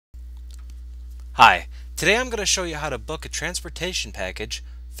Hi, today I'm going to show you how to book a transportation package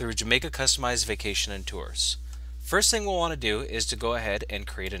through Jamaica Customized Vacation and Tours. First thing we'll want to do is to go ahead and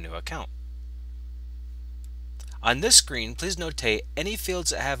create a new account. On this screen, please notate any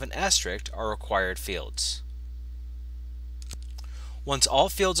fields that have an asterisk are required fields. Once all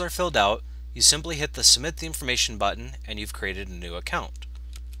fields are filled out, you simply hit the Submit the Information button and you've created a new account.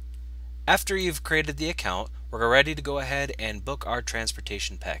 After you've created the account, we're ready to go ahead and book our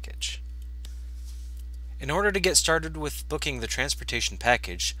transportation package. In order to get started with booking the transportation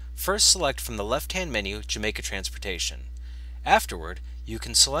package, first select from the left-hand menu Jamaica Transportation. Afterward, you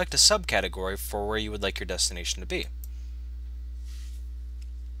can select a subcategory for where you would like your destination to be.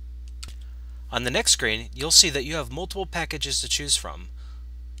 On the next screen, you'll see that you have multiple packages to choose from.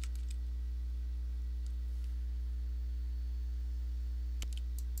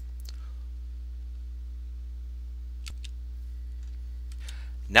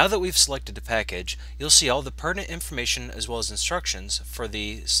 Now that we've selected a package, you'll see all the pertinent information as well as instructions for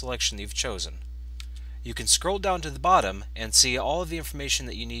the selection you've chosen. You can scroll down to the bottom and see all of the information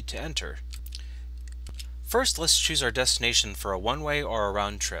that you need to enter. First, let's choose our destination for a one-way or a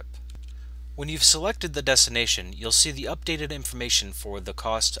round trip. When you've selected the destination, you'll see the updated information for the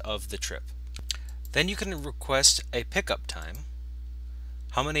cost of the trip. Then you can request a pickup time,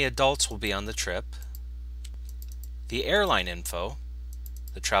 how many adults will be on the trip, the airline info,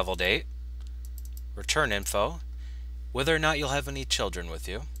 the travel date, return info, whether or not you'll have any children with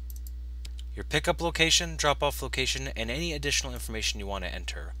you, your pickup location, drop-off location, and any additional information you want to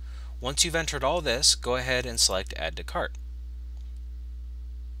enter. Once you've entered all this, go ahead and select Add to Cart.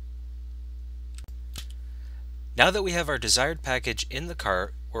 Now that we have our desired package in the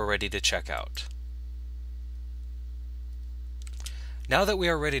cart, we're ready to check out. Now that we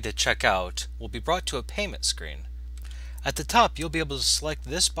are ready to check out, we'll be brought to a payment screen. At the top, you'll be able to select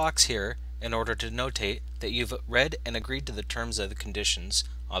this box here in order to notate that you've read and agreed to the terms and the conditions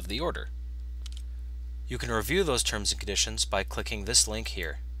of the order. You can review those terms and conditions by clicking this link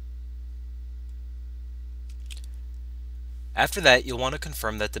here. After that, you'll want to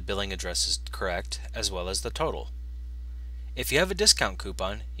confirm that the billing address is correct, as well as the total. If you have a discount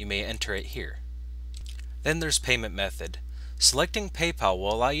coupon, you may enter it here. Then there's payment method. Selecting PayPal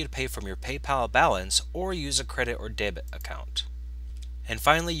will allow you to pay from your PayPal balance or use a credit or debit account. And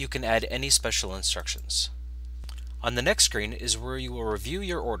finally, you can add any special instructions. On the next screen is where you will review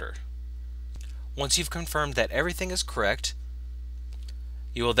your order. Once you've confirmed that everything is correct,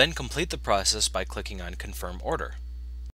 you will then complete the process by clicking on Confirm Order.